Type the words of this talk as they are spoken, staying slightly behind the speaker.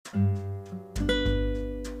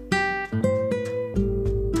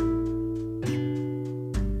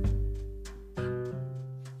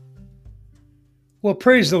Well,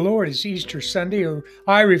 praise the Lord. It's Easter Sunday, or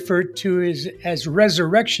I refer to as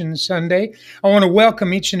Resurrection Sunday. I want to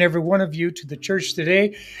welcome each and every one of you to the church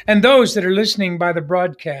today and those that are listening by the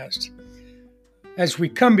broadcast. As we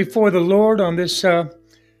come before the Lord on this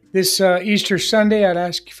Easter Sunday, I'd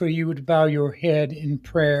ask for you to bow your head in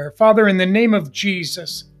prayer. Father, in the name of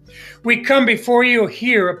Jesus, we come before you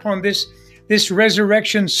here upon this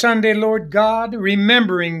Resurrection Sunday, Lord God,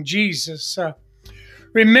 remembering Jesus,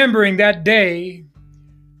 remembering that day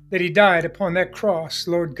that he died upon that cross,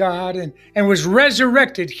 Lord God, and was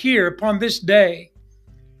resurrected here upon this day,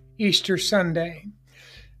 Easter Sunday.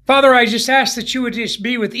 Father, I just ask that you would just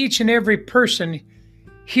be with each and every person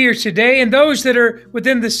here today and those that are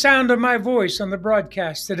within the sound of my voice on the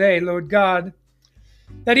broadcast today, Lord God,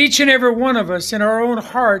 that each and every one of us in our own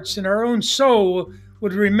hearts and our own soul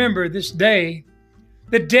would remember this day,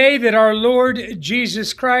 the day that our Lord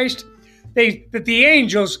Jesus Christ, that the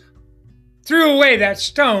angels threw away that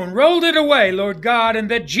stone, rolled it away, Lord God, and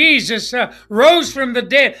that Jesus rose from the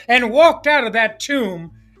dead and walked out of that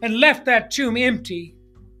tomb and left that tomb empty.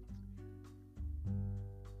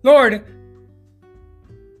 Lord,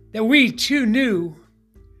 that we too knew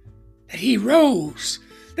that he rose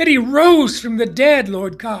from the dead,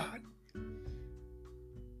 Lord God,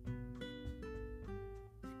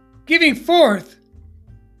 giving forth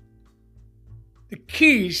the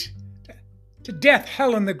keys to death,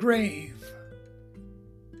 hell, and the grave.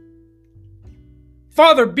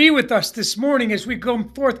 Father, be with us this morning as we go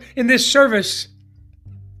forth in this service,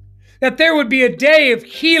 that there would be a day of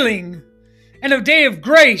healing and a day of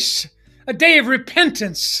grace, a day of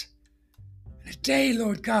repentance, and a day,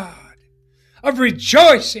 Lord God, of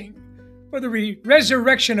rejoicing for the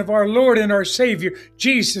resurrection of our Lord and our Savior,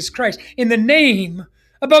 Jesus Christ, in the name,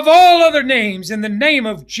 above all other names, in the name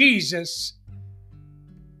of Jesus.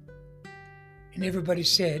 And everybody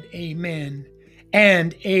said, amen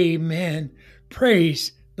and amen.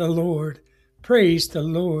 Praise the Lord. Praise the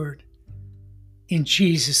Lord. In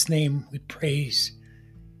Jesus' name we praise.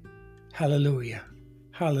 Hallelujah.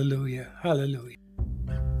 Hallelujah. Hallelujah.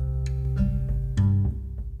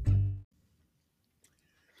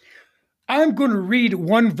 I'm going to read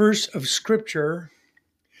one verse of Scripture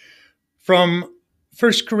from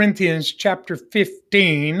 1 Corinthians chapter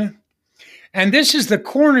 15. And this is the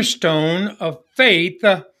cornerstone of faith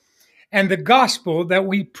and the gospel that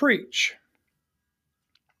we preach.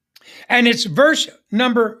 And it's verse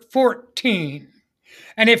number 14.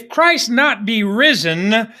 And if Christ not be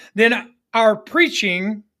risen, then our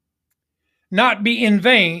preaching not be in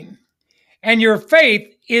vain, and your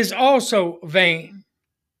faith is also vain.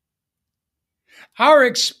 Our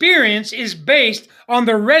experience is based on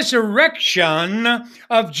the resurrection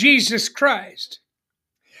of Jesus Christ.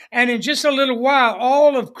 And in just a little while,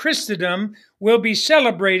 all of Christendom will be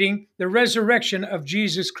celebrating the resurrection of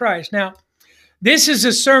Jesus Christ. Now, this is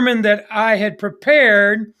a sermon that I had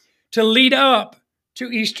prepared to lead up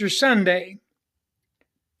to Easter Sunday.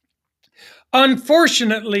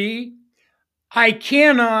 Unfortunately, I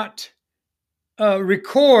cannot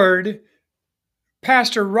record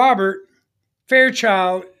Pastor Robert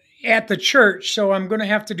Fairchild at the church, so I'm going to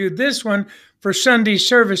have to do this one for Sunday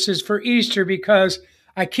services for Easter because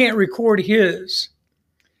I can't record his.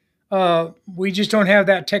 We just don't have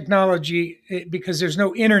that technology because there's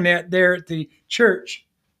no internet there at the church.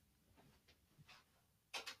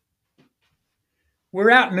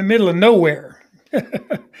 We're out in the middle of nowhere.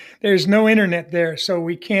 There's no internet there, so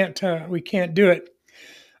we can't do it.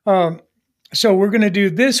 So we're going to do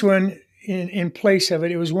this one in place of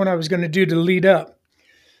it. It was one I was going to do to lead up.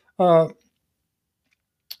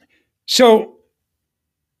 So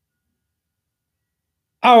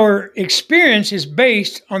our experience is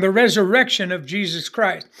based on the resurrection of Jesus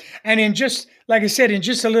Christ. And like I said, in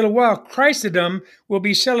just a little while, Christendom will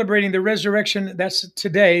be celebrating the resurrection, that's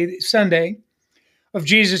today, Sunday, of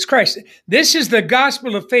Jesus Christ. This is the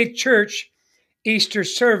Gospel of Faith Church Easter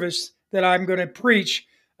service that I'm going to preach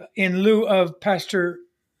in lieu of Pastor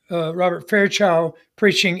Robert Fairchild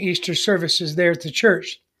preaching Easter services there at the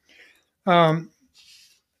church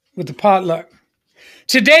with the potluck.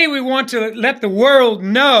 Today we want to let the world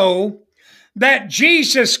know that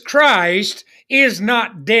Jesus Christ is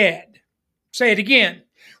not dead. Say it again.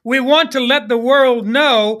 We want to let the world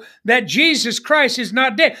know that Jesus Christ is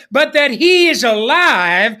not dead, but that he is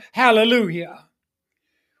alive. Hallelujah.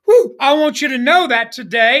 Whew. I want you to know that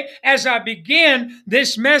today as I begin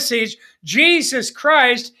this message, Jesus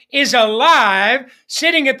Christ is alive,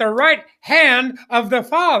 sitting at the right hand of the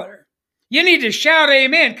Father. You need to shout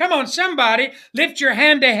amen. Come on, somebody, lift your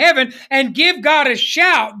hand to heaven and give God a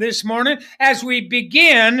shout this morning as we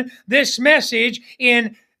begin this message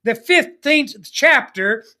in the 15th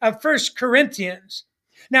chapter of 1 Corinthians.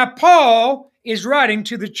 Now, Paul is writing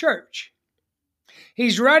to the church.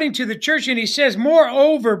 He's writing to the church and he says,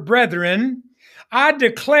 "Moreover, brethren, I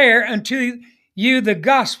declare unto you the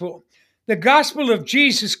gospel of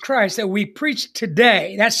Jesus Christ that we preach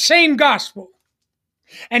today." That same gospel.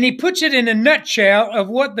 And he puts it in a nutshell of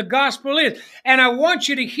what the gospel is. And I want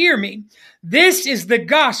you to hear me. This is the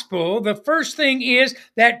gospel. The first thing is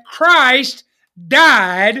that Christ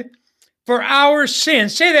died for our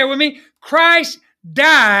sins. Say that with me. Christ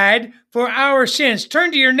died for our sins.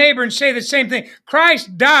 Turn to your neighbor and say the same thing.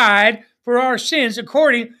 Christ died for our sins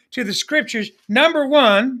according to the scriptures. Number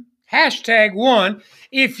one, hashtag one,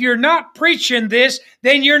 if you're not preaching this,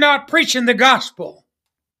 then you're not preaching the gospel.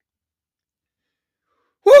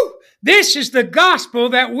 Woo! This is the gospel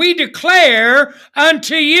that we declare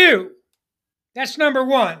unto you. That's number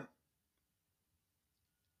one.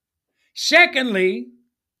 Secondly,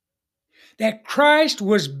 that Christ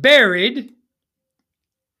was buried,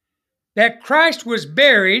 that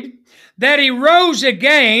he rose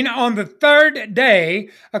again on the third day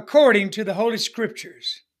according to the Holy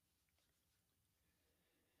Scriptures.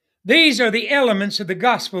 These are the elements of the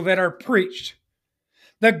gospel that are preached.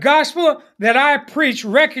 The gospel that I preach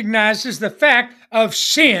recognizes the fact of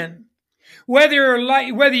sin. Whether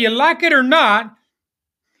you like it or not,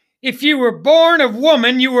 if you were born of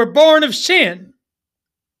woman, you were born of sin.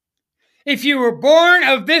 If you were born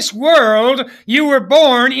of this world, you were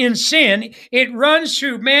born in sin. It runs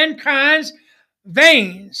through mankind's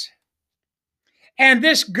veins. And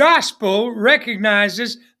this gospel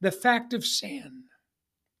recognizes the fact of sin.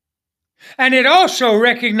 And it also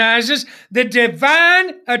recognizes the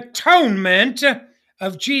divine atonement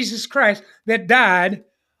of Jesus Christ that died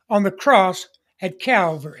on the cross at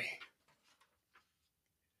Calvary.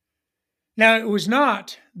 Now, it was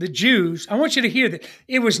not the Jews. I want you to hear that.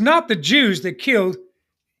 It was not the Jews that killed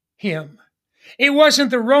him. It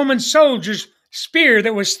wasn't the Roman soldier's spear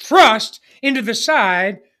that was thrust into the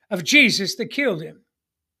side of Jesus that killed him.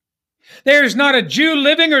 There is not a Jew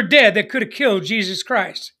living or dead that could have killed Jesus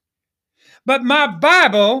Christ. But my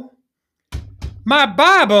Bible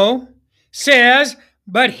says,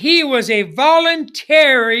 but he was a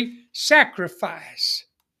voluntary sacrifice.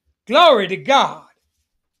 Glory to God.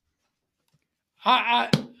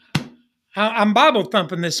 I'm Bible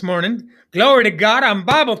thumping this morning. Glory to God, I'm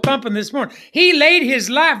Bible thumping this morning. He laid his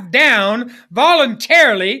life down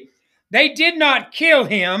voluntarily. They did not kill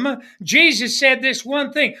him. Jesus said this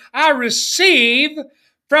one thing, I receive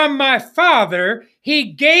from my Father. He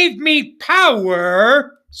gave me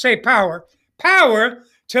power, say power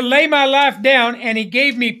to lay my life down, and he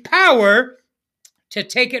gave me power to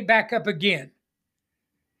take it back up again.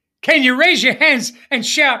 Can you raise your hands and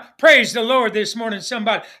shout, praise the Lord this morning,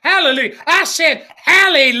 somebody? Hallelujah. I said,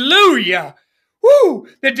 hallelujah. Woo!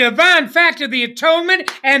 The divine fact of the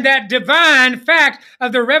atonement and that divine fact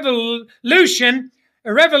of the revelation,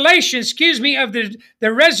 of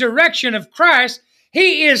the resurrection of Christ.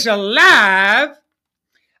 He is alive.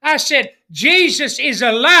 I said, Jesus is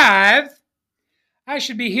alive. I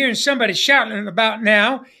should be hearing somebody shouting about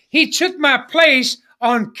now. He took my place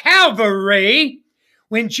on Calvary.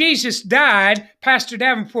 When Jesus died, Pastor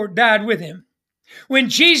Davenport died with him. When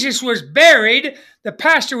Jesus was buried, the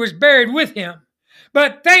pastor was buried with him.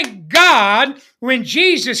 But thank God, when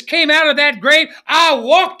Jesus came out of that grave, I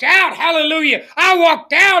walked out. Hallelujah. I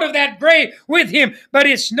walked out of that grave with him. But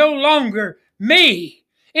it's no longer me.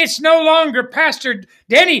 It's no longer Pastor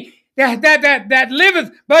Denny that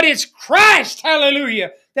liveth, but it's Christ,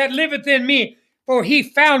 hallelujah, that liveth in me. For he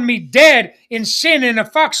found me dead in sin in a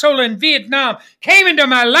foxhole in Vietnam. Came into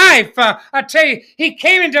my life. I tell you, he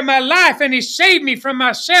came into my life and he saved me from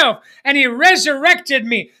myself and he resurrected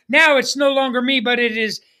me. Now it's no longer me, but it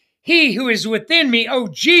is he who is within me. Oh,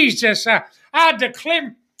 Jesus, I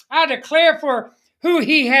declare for who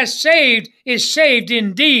he has saved is saved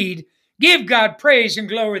indeed. Give God praise and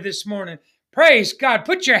glory this morning. Praise God.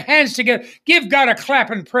 Put your hands together. Give God a clap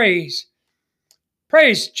and praise.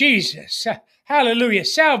 Praise Jesus. Hallelujah.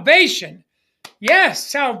 Salvation. Yes,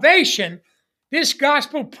 salvation. This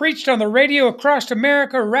gospel preached on the radio across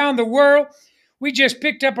America, around the world. We just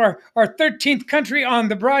picked up our 13th country on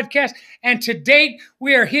the broadcast. And to date,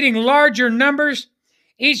 we are hitting larger numbers.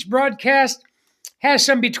 Each broadcast has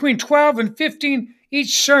some between 12 and 15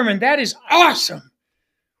 each sermon. That is awesome.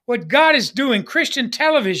 What God is doing, Christian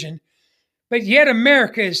television. But yet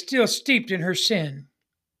America is still steeped in her sin.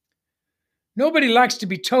 Nobody likes to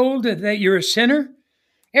be told that you're a sinner.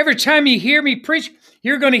 Every time you hear me preach,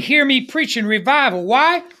 you're going to hear me preaching revival.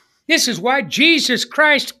 Why? This is why Jesus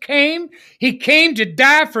Christ came. He came to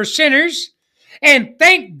die for sinners. And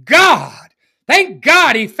thank God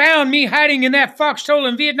he found me hiding in that foxhole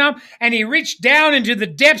in Vietnam, and he reached down into the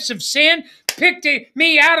depths of sin, picked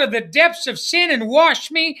me out of the depths of sin and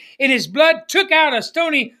washed me in his blood, took out a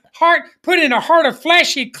stony heart, put in a heart of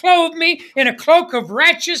flesh. He clothed me in a cloak of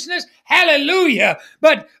righteousness. Hallelujah.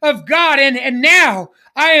 But of God. And now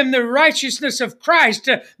I am the righteousness of Christ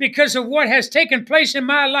because of what has taken place in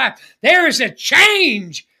my life. There is a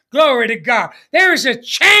change. Glory to God. There is a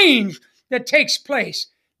change that takes place.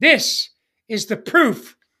 This is the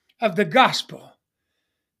proof of the gospel.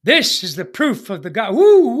 This is the proof of the gospel.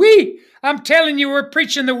 Woo-wee! I'm telling you, we're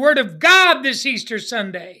preaching the word of God this Easter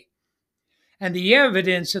Sunday. And the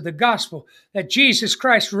evidence of the gospel that Jesus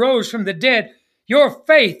Christ rose from the dead, your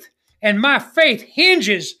faith and my faith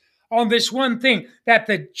hinges on this one thing, that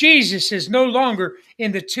the Jesus is no longer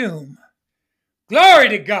in the tomb. Glory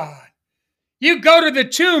to God. You go to the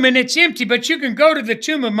tomb and it's empty, but you can go to the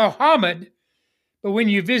tomb of Muhammad. But when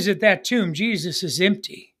you visit that tomb, Jesus is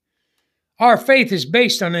empty. Our faith is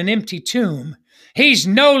based on an empty tomb. He's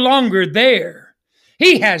no longer there.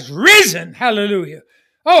 He has risen. Hallelujah.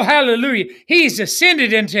 Oh, hallelujah. He's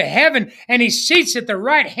ascended into heaven and he sits at the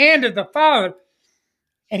right hand of the Father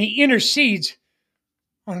and he intercedes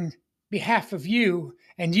on behalf of you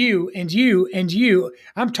and you and you and you.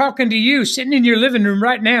 I'm talking to you sitting in your living room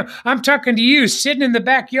right now. I'm talking to you sitting in the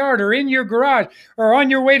backyard or in your garage or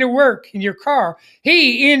on your way to work in your car.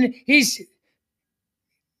 He's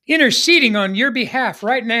interceding on your behalf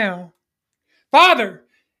right now. Father,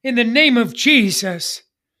 in the name of Jesus,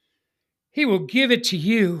 he will give it to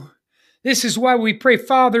you. This is why we pray,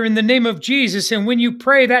 Father, in the name of Jesus. And when you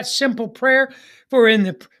pray that simple prayer, for in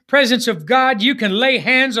the presence of God, you can lay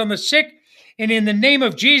hands on the sick, and in the name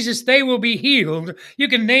of Jesus, they will be healed. You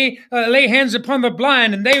can lay hands upon the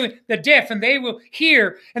blind and the deaf, and they will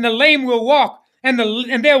hear, and the lame will walk, and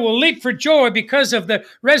they will leap for joy because of the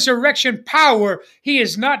resurrection power. He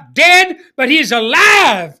is not dead, but he is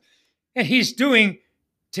alive, and he's doing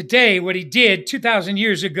today what he did 2,000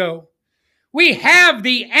 years ago. We have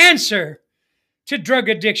the answer to drug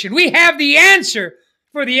addiction. We have the answer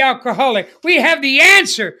for the alcoholic. We have the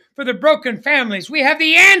answer for the broken families. We have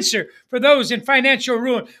the answer for those in financial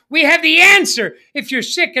ruin. We have the answer if you're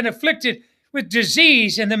sick and afflicted with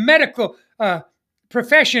disease, and the medical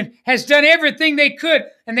profession has done everything they could,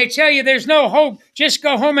 and they tell you there's no hope, just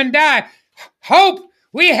go home and die. Hope,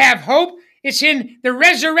 we have hope. It's in the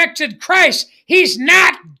resurrected Christ. He's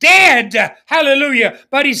not dead, hallelujah,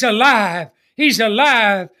 but he's alive. He's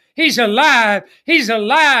alive. He's alive. He's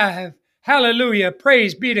alive. Hallelujah.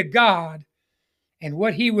 Praise be to God. And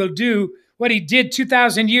what he will do, what he did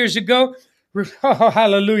 2,000 years ago, oh,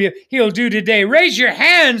 hallelujah, he'll do today. Raise your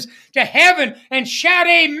hands to heaven and shout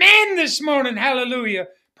amen this morning. Hallelujah.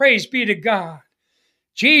 Praise be to God.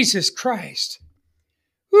 Jesus Christ.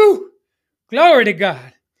 Woo! Glory to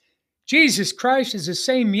God. Jesus Christ is the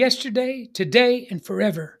same yesterday, today, and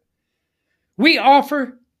forever. We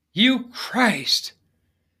offer you Christ.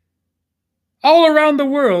 All around the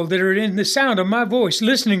world that are in the sound of my voice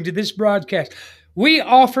listening to this broadcast, we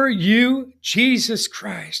offer you Jesus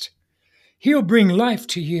Christ. He'll bring life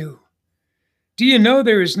to you. Do you know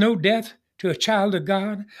there is no death to a child of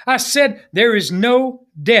God? I said there is no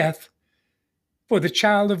death for the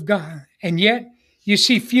child of God. And yet you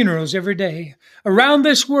see funerals every day. Around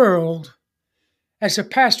this world, as a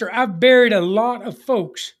pastor, I've buried a lot of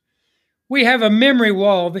folks. We have a memory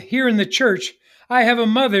wall here in the church. I have a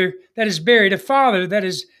mother that is buried, a father that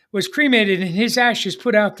was cremated and his ashes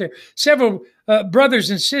put out there. Several brothers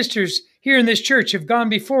and sisters here in this church have gone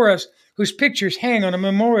before us whose pictures hang on a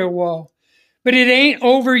memorial wall. But it ain't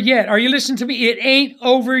over yet. Are you listening to me? It ain't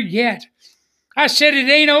over yet. I said it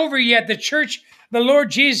ain't over yet. The church, the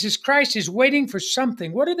Lord Jesus Christ is waiting for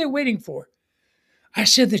something. What are they waiting for? I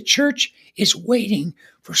said the church is waiting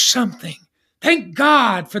for something. Thank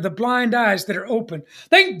God for the blind eyes that are open.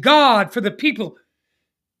 Thank God for the people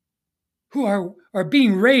who are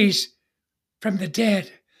being raised from the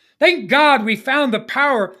dead. Thank God we found the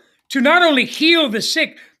power to not only heal the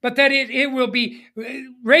sick, but that it will be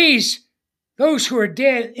raise those who are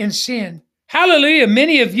dead in sin. Hallelujah.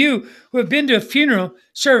 Many of you who have been to a funeral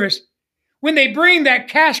service, when they bring that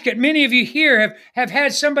casket, many of you here have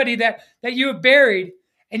had somebody that you have buried.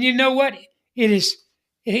 And you know what?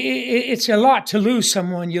 It's a lot to lose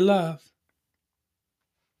someone you love.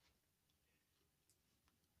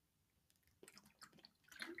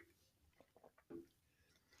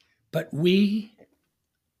 But we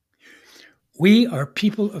are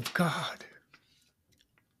people of God.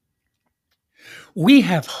 We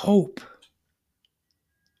have hope.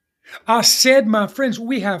 I said, my friends,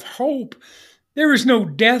 we have hope. There is no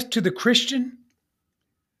death to the Christian.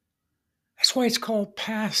 That's why it's called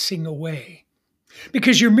passing away,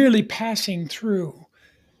 because you're merely passing through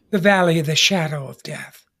the valley of the shadow of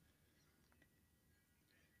death.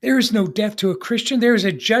 There is no death to a Christian. There is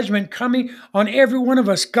a judgment coming on every one of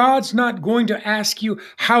us. God's not going to ask you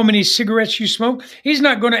how many cigarettes you smoke. He's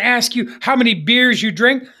not going to ask you how many beers you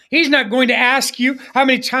drink. He's not going to ask you how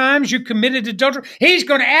many times you committed adultery. He's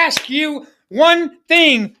going to ask you one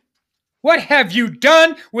thing. What have you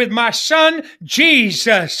done with my son,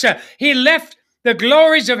 Jesus? He left the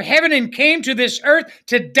glories of heaven and came to this earth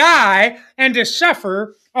to die and to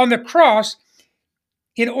suffer on the cross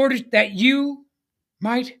in order that you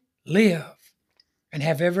might live and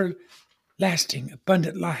have everlasting,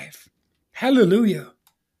 abundant life. Hallelujah.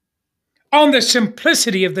 On the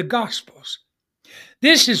simplicity of the Gospels.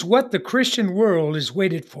 This is what the Christian world is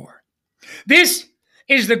waited for. This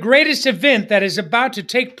is the greatest event that is about to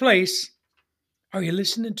take place. Are you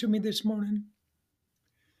listening to me this morning?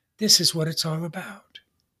 This is what it's all about.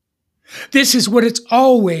 This is what it's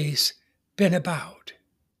always been about.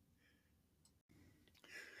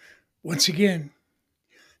 Once again,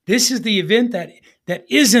 this is the event that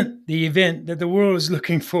isn't the event that the world is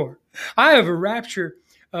looking for. I have a rapture.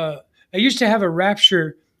 I used to have a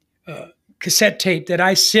rapture cassette tape that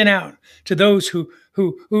I sent out to those who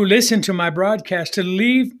listen to my broadcast, to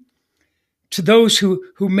leave to those who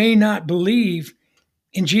may not believe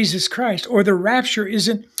in Jesus Christ. Or the rapture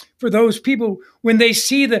isn't for those people when they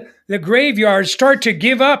see the graveyard start to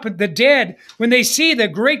give up the dead, when they see the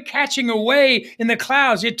great catching away in the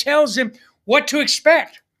clouds. It tells them what to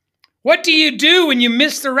expect. What do you do when you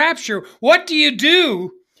miss the rapture? What do you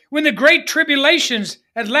do when the great tribulations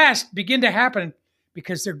at last begin to happen?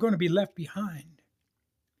 Because they're going to be left behind.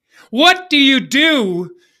 What do you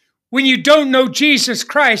do when you don't know Jesus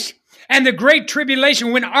Christ and the great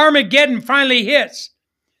tribulation, when Armageddon finally hits?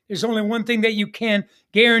 There's only one thing that you can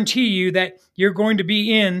guarantee you, that you're going to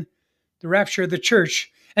be in the rapture of the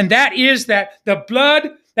church. And that is that the blood,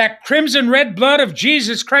 that crimson red blood of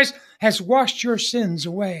Jesus Christ, has washed your sins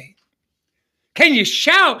away. Can you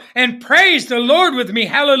shout and praise the Lord with me?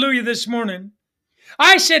 Hallelujah this morning.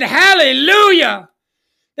 I said hallelujah.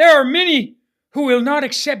 There are many who will not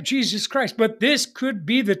accept Jesus Christ, but this could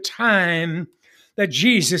be the time that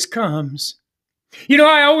Jesus comes. You know,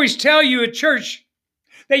 I always tell you at church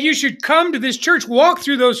that you should come to this church, walk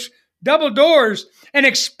through those double doors, and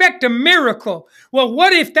expect a miracle. Well,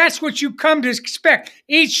 what if that's what you come to expect?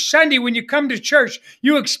 Each Sunday when you come to church,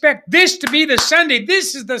 you expect this to be the Sunday.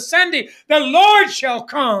 This is the Sunday the Lord shall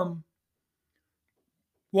come.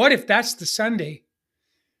 What if that's the Sunday?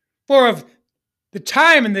 For of the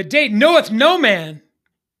time and the date knoweth no man,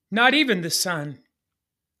 not even the Son.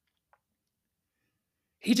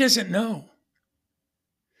 He doesn't know.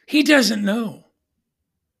 He doesn't know.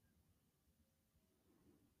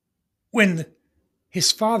 When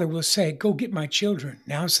his Father will say, go get my children,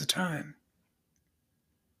 now's the time.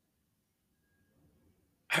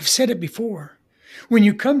 I've said it before. When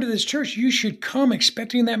you come to this church, you should come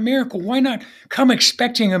expecting that miracle. Why not come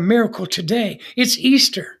expecting a miracle today? It's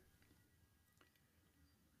Easter.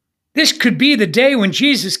 This could be the day when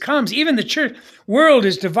Jesus comes. Even the church world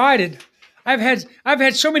is divided. I've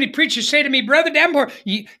had so many preachers say to me, Brother Davenport,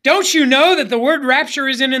 don't you know that the word rapture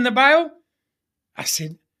isn't in the Bible? I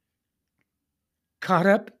said, caught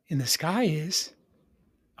up in the sky is.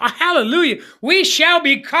 Oh, hallelujah. We shall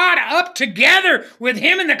be caught up together with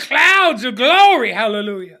him in the clouds of glory.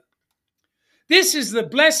 Hallelujah. This is the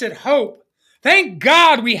blessed hope. Thank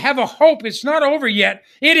God we have a hope. It's not over yet.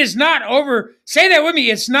 It is not over. Say that with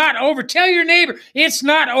me. It's not over. Tell your neighbor, it's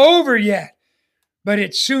not over yet. But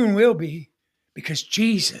it soon will be, because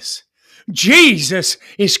Jesus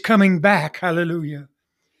is coming back. Hallelujah.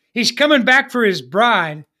 He's coming back for his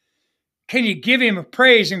bride. Can you give him a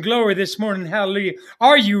praise and glory this morning? Hallelujah.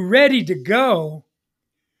 Are you ready to go?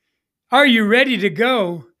 Are you ready to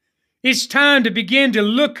go? It's time to begin to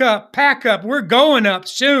look up, pack up. We're going up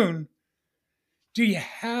soon. Do you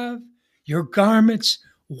have your garments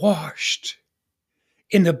washed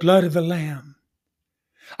in the blood of the Lamb?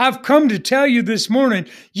 I've come to tell you this morning,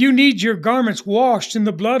 you need your garments washed in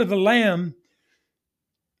the blood of the Lamb.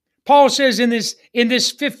 Paul says in this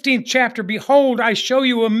 15th chapter, behold, I show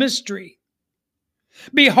you a mystery.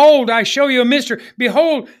 Behold, I show you a mystery.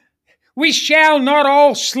 Behold, we shall not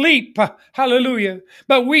all sleep, hallelujah,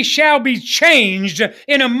 but we shall be changed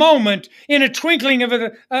in a moment, in a twinkling of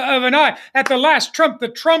an eye. At the last trump, the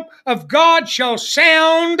trump of God shall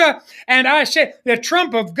sound. And I said, the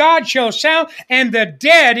trump of God shall sound, and the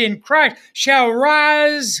dead in Christ shall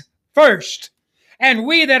rise first. And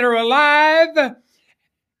we that are alive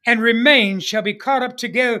and remain shall be caught up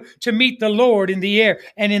together to meet the Lord in the air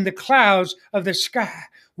and in the clouds of the sky.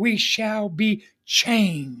 We shall be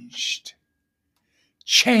changed.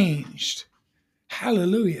 Changed.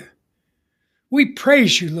 Hallelujah. We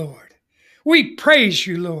praise you, Lord. We praise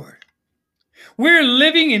you, Lord. We're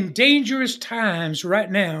living in dangerous times right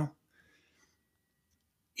now.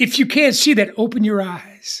 If you can't see that, open your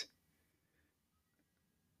eyes.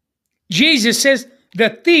 Jesus says, the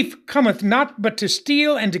thief cometh not but to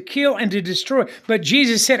steal and to kill and to destroy. But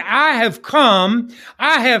Jesus said, I have come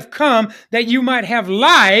that you might have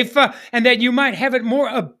life and that you might have it more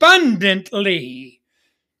abundantly.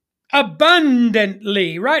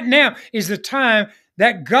 Abundantly. Right now is the time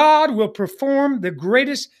that God will perform the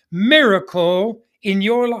greatest miracle in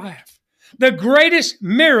your life. The greatest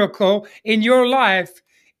miracle in your life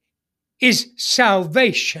is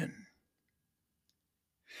salvation.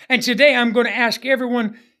 And today I'm going to ask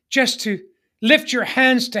everyone just to lift your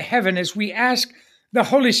hands to heaven as we ask the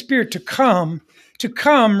Holy Spirit to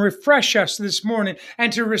come refresh us this morning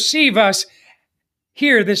and to receive us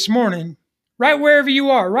here this morning, right wherever you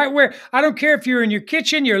are, right where, I don't care if you're in your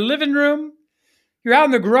kitchen, your living room, you're out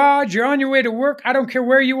in the garage, you're on your way to work, I don't care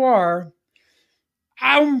where you are.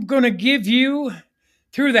 I'm going to give you,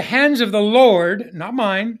 through the hands of the Lord, not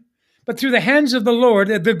mine, but through the hands of the Lord,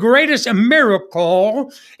 the greatest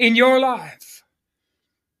miracle in your life.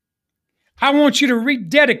 I want you to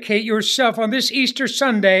rededicate yourself on this Easter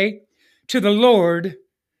Sunday to the Lord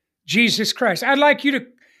Jesus Christ. I'd like you to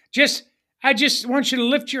I just want you to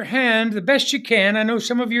lift your hand the best you can. I know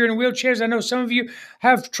some of you are in wheelchairs. I know some of you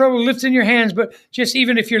have trouble lifting your hands, but just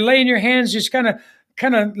even if you're laying your hands, just kind of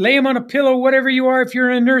lay them on a pillow, whatever you are. If you're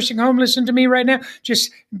in a nursing home, listen to me right now.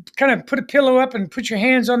 Just kind of put a pillow up and put your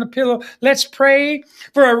hands on the pillow. Let's pray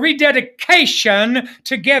for a rededication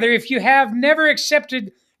together. If you have never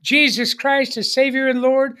accepted Jesus Christ as Savior and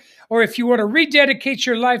Lord, or if you want to rededicate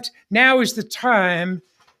your life, now is the time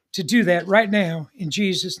to do that right now in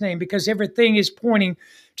Jesus' name, because everything is pointing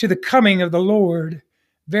to the coming of the Lord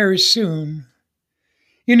very soon.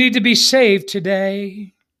 You need to be saved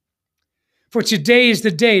today. For today is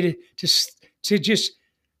the day to just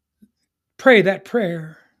pray that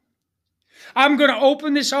prayer. I'm going to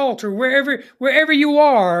open this altar wherever you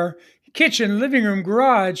are, kitchen, living room,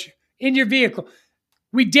 garage, in your vehicle.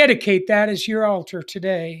 We dedicate that as your altar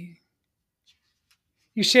today.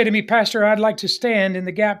 You say to me, Pastor, I'd like to stand in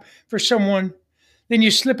the gap for someone. Then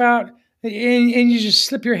you slip out and you just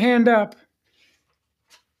slip your hand up.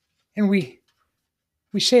 And we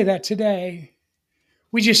say that today.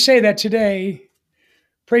 We just say that today.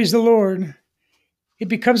 Praise the Lord. It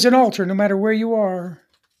becomes an altar no matter where you are.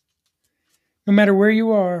 No matter where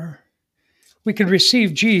you are, we can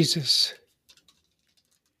receive Jesus.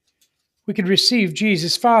 We can receive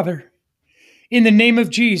Jesus. Father, in the name of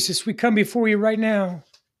Jesus, we come before you right now.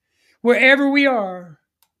 Wherever we are,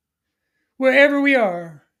 wherever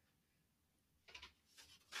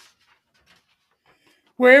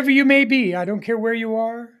you may be, I don't care where you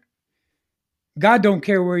are. God don't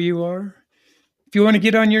care where you are. If you want to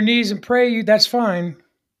get on your knees and pray, that's fine.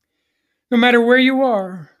 No matter where you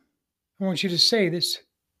are, I want you to say this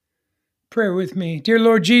prayer with me. Dear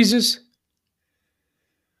Lord Jesus,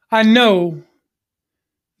 I know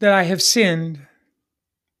that I have sinned,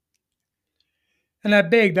 and I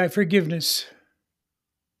beg thy forgiveness.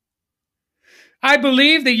 I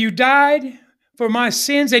believe that you died for my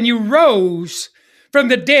sins and you rose from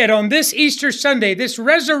the dead on this Easter Sunday, this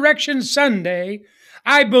Resurrection Sunday.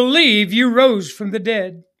 I believe you rose from the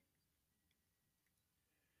dead.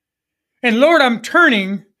 And Lord, I'm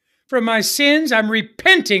turning from my sins. I'm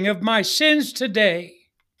repenting of my sins today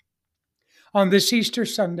on this Easter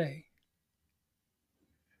Sunday.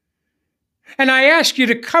 And I ask you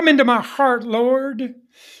to come into my heart, Lord.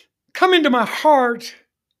 Come into my heart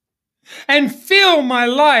and fill my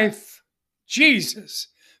life, Jesus.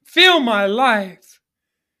 Fill my life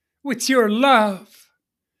with your love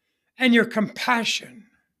and your compassion.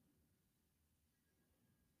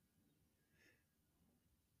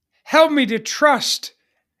 Help me to trust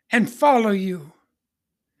and follow you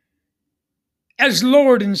as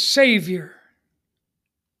Lord and Savior.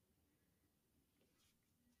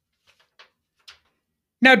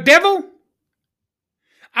 Now, devil,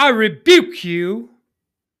 I rebuke you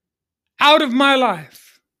out of my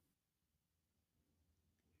life,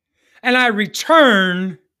 and I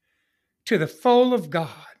return to the fold of God.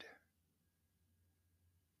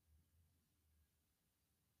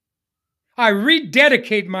 I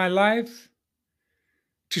rededicate my life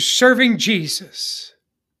to serving Jesus.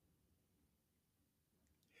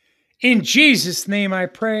 In Jesus' name I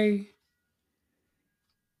pray.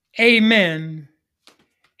 Amen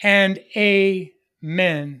and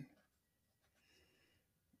amen.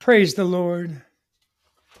 Praise the Lord.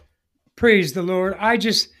 Praise the Lord. I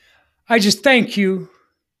just thank you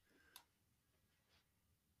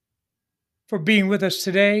for being with us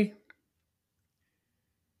today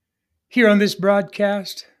here on this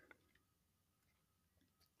broadcast.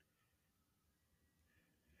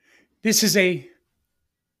 This is a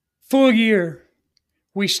full year.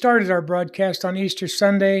 We started our broadcast on Easter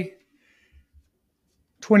Sunday,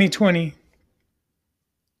 2020.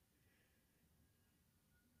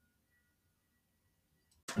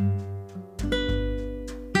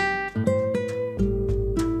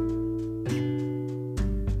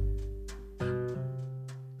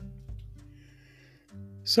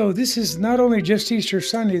 So this is not only just Easter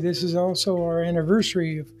Sunday, this is also our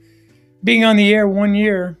anniversary of being on the air 1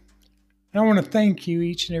 year. And I want to thank you,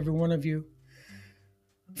 each and every one of you,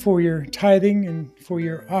 for your tithing and for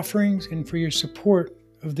your offerings and for your support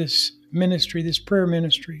of this ministry, this prayer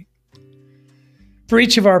ministry. For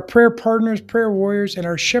each of our prayer partners, prayer warriors, and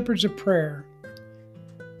our shepherds of prayer,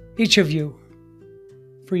 each of you,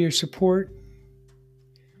 for your support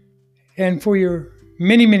and for your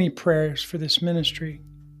many, many prayers for this ministry.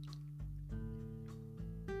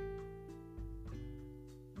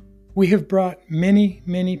 We have brought many,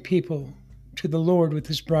 many people to the Lord with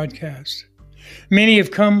this broadcast. Many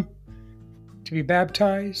have come to be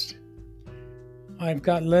baptized. I've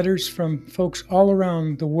got letters from folks all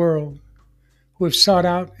around the world who have sought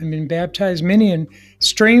out and been baptized, many in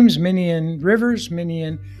streams, many in rivers, many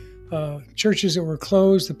in churches that were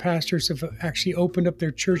closed. The pastors have actually opened up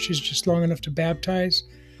their churches just long enough to baptize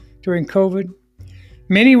during COVID.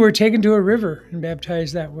 Many were taken to a river and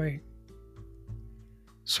baptized that way.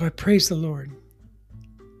 So I praise the Lord.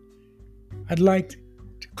 I'd like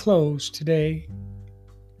to close today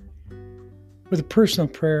with a personal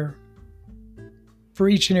prayer for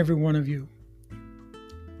each and every one of you.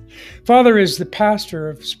 Father, as the pastor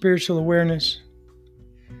of Spiritual Awareness,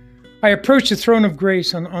 I approach the throne of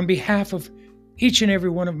grace on behalf of each and every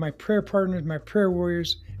one of my prayer partners, my prayer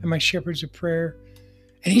warriors, and my shepherds of prayer,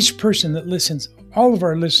 and each person that listens, all of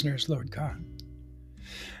our listeners, Lord God.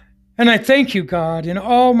 And I thank you, God, in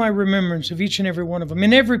all my remembrance of each and every one of them.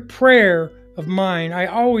 In every prayer of mine, I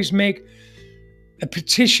always make a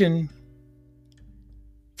petition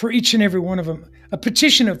for each and every one of them, a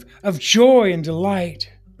petition of joy and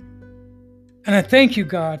delight. And I thank you,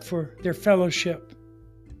 God, for their fellowship,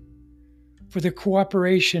 for their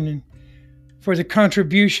cooperation, and for the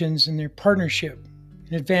contributions and their partnership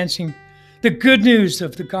in advancing the good news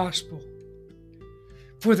of the gospel,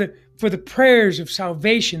 for the prayers of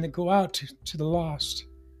salvation that go out to the lost.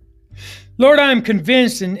 Lord, I am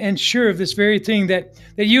convinced and sure of this very thing, that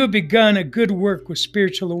you have begun a good work with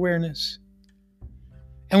Spiritual Awareness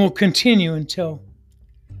and will continue until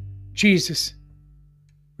Jesus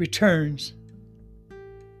returns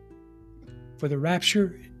for the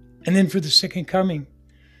rapture and then for the second coming.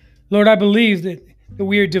 Lord, I believe that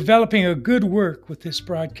we are developing a good work with this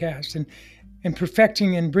broadcast and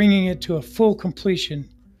perfecting and bringing it to a full completion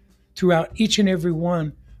throughout each and every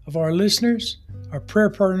one of our listeners, our prayer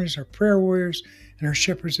partners, our prayer warriors, and our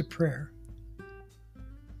shepherds of prayer.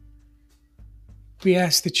 We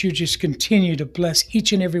ask that you just continue to bless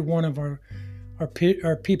each and every one of our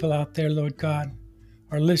people out there, Lord God,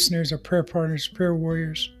 our listeners, our prayer partners, prayer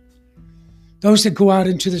warriors, those that go out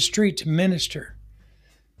into the street to minister,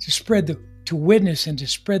 to witness and to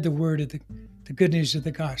spread the word of the good news of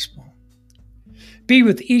the gospel. Be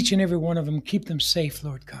with each and every one of them. Keep them safe,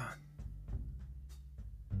 Lord God.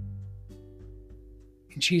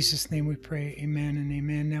 In Jesus' name we pray, amen and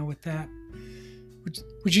amen. Now with that,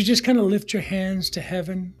 would you just kind of lift your hands to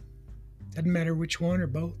heaven? Doesn't matter which one or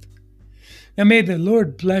both. Now may the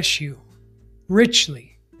Lord bless you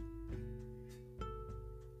richly.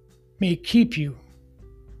 May He keep you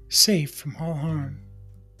safe from all harm.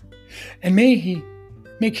 And may He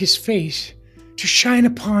make His face to shine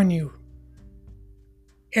upon you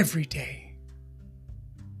every day.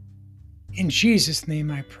 In Jesus'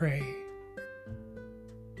 name I pray.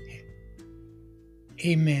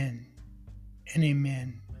 Amen and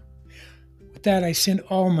amen. With that, I send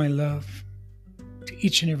all my love to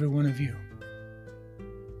each and every one of you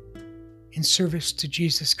in service to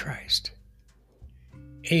Jesus Christ.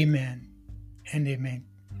 Amen and amen.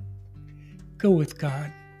 Go with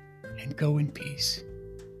God and go in peace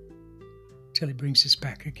till He brings us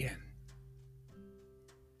back again.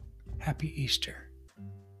 Happy Easter.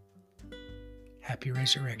 Happy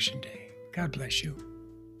Resurrection Day. God bless you.